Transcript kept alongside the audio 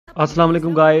अस्सलाम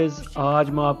वालेकुम गाइस, आज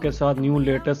मैं आपके साथ न्यू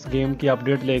लेटेस्ट गेम की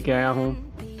अपडेट लेके आया हूँ।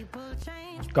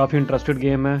 काफ़ी इंटरेस्टेड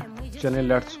गेम है, चलें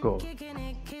let's go.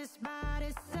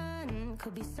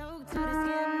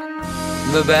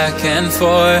 The back and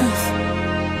forth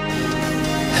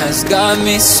has got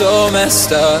me so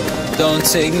messed up.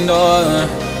 Don't ignore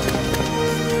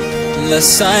the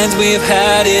signs. We've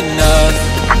had enough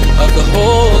of the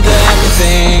whole damn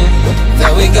thing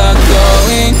that we got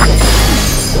going.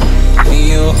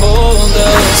 You hold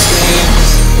the strings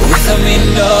without me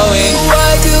knowing.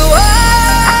 Why do I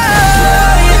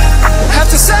have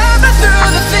to suffer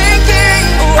through the thinking?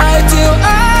 Why do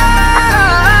I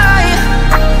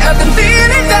have the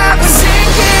feeling that we're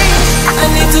sinking? I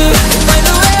need to find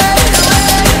a way.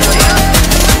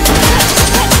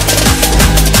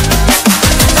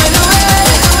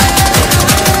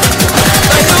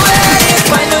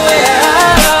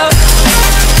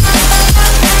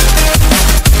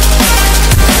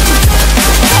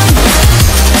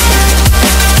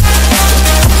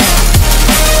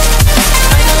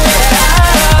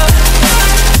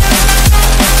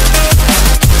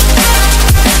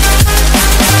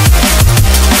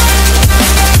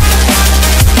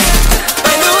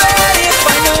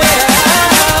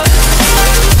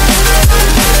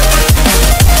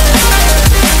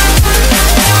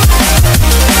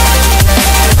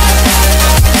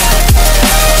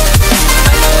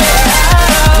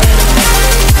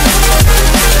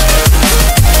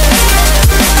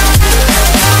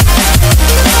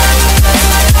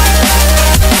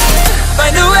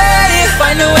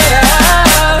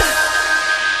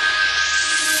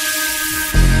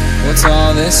 What's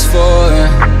all this for?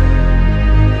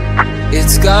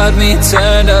 It's got me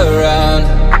turned around,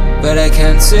 but I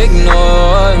can't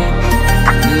ignore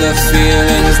the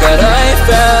feelings that I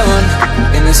found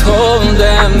in this whole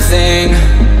damn thing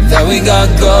that we got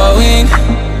going.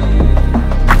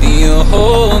 You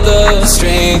hold the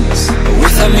strings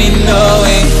without me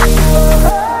knowing.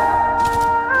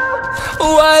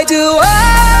 Why do I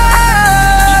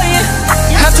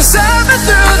have to suffer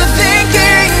through the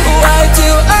thinking? Why do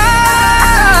I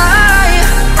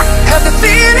have the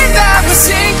feeling that we're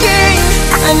sinking?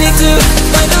 I need to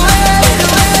find a way.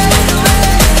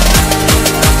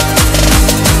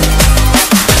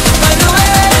 Find a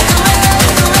way.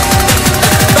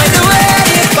 Find a way.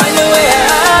 Find a way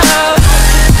out.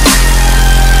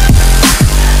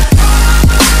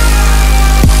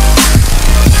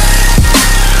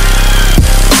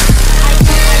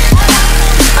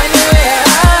 Find a way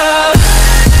out.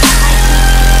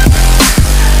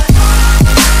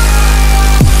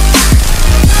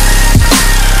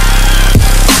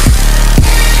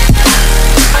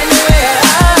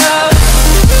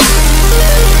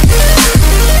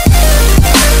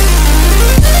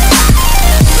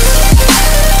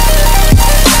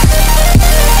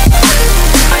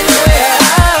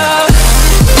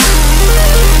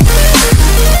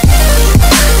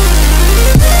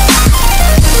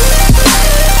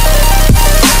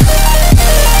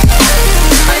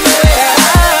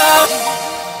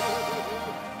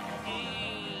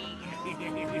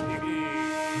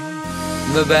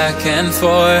 The back and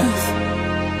forth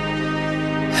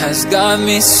has got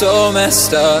me so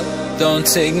messed up.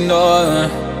 Don't ignore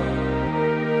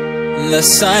the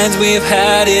signs. We've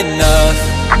had enough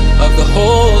of the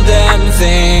whole damn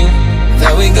thing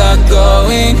that we got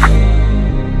going.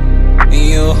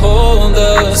 You hold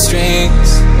the strings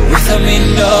without me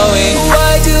knowing.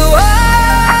 Why do I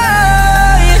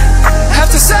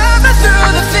have to suffer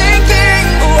through the thinking?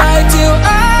 Why do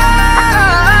I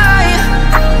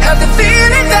have the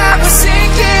feeling that we're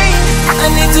sinking? I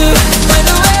need to find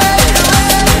a way.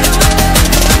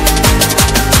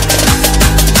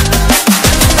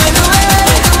 Find a way.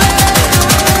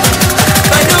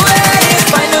 Find a way.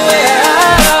 Find a way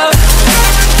out.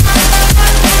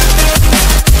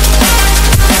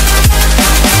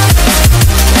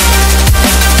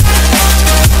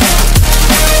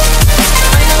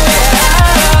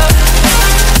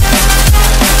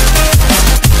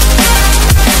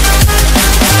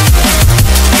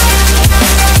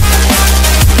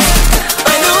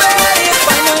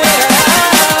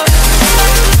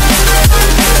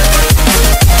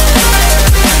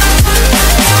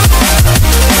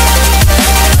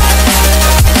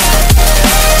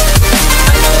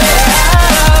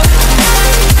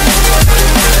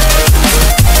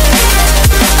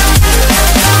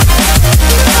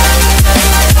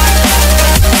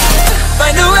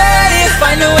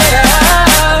 Find a way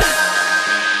out.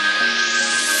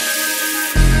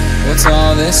 What's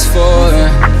all this for?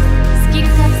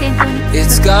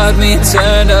 It's got me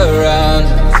turned around,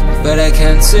 but I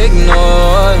can't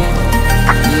ignore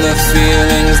the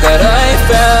feelings that I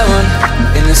found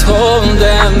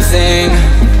damn thing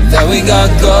that we got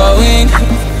going.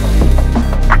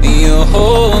 You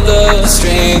hold the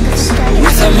strings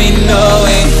without me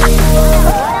knowing.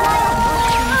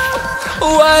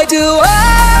 Why do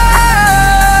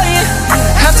I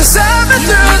have to suffer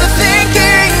through the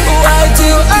thinking? Why do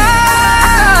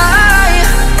I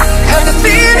have the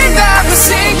feeling that we're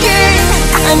sinking?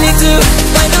 I need to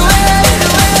find a way.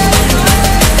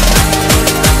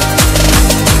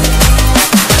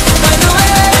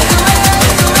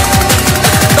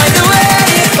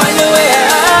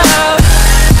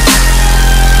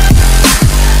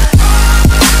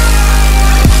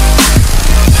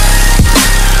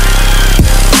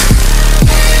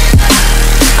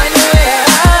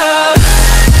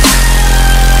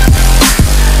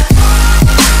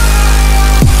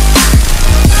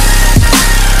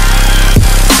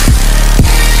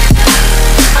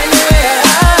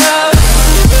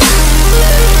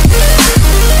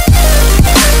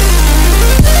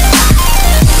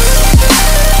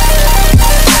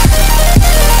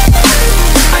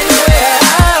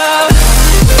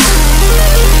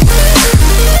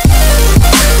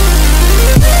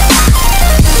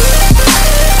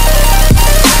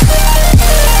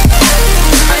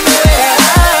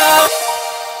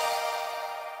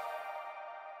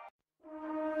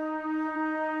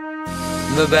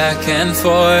 The back and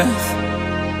forth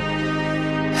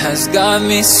has got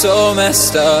me so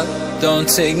messed up.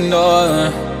 Don't ignore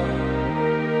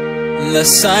the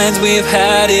signs. We've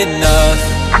had enough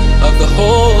of the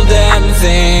whole damn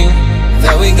thing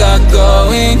that we got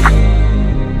going.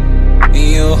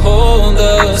 You hold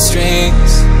the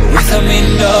strings without me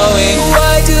knowing.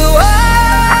 Why do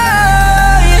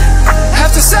I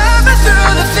have to suffer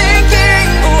through the thinking?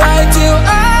 Why do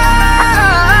I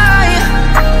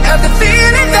have the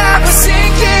feeling that we're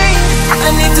sinking? I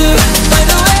need to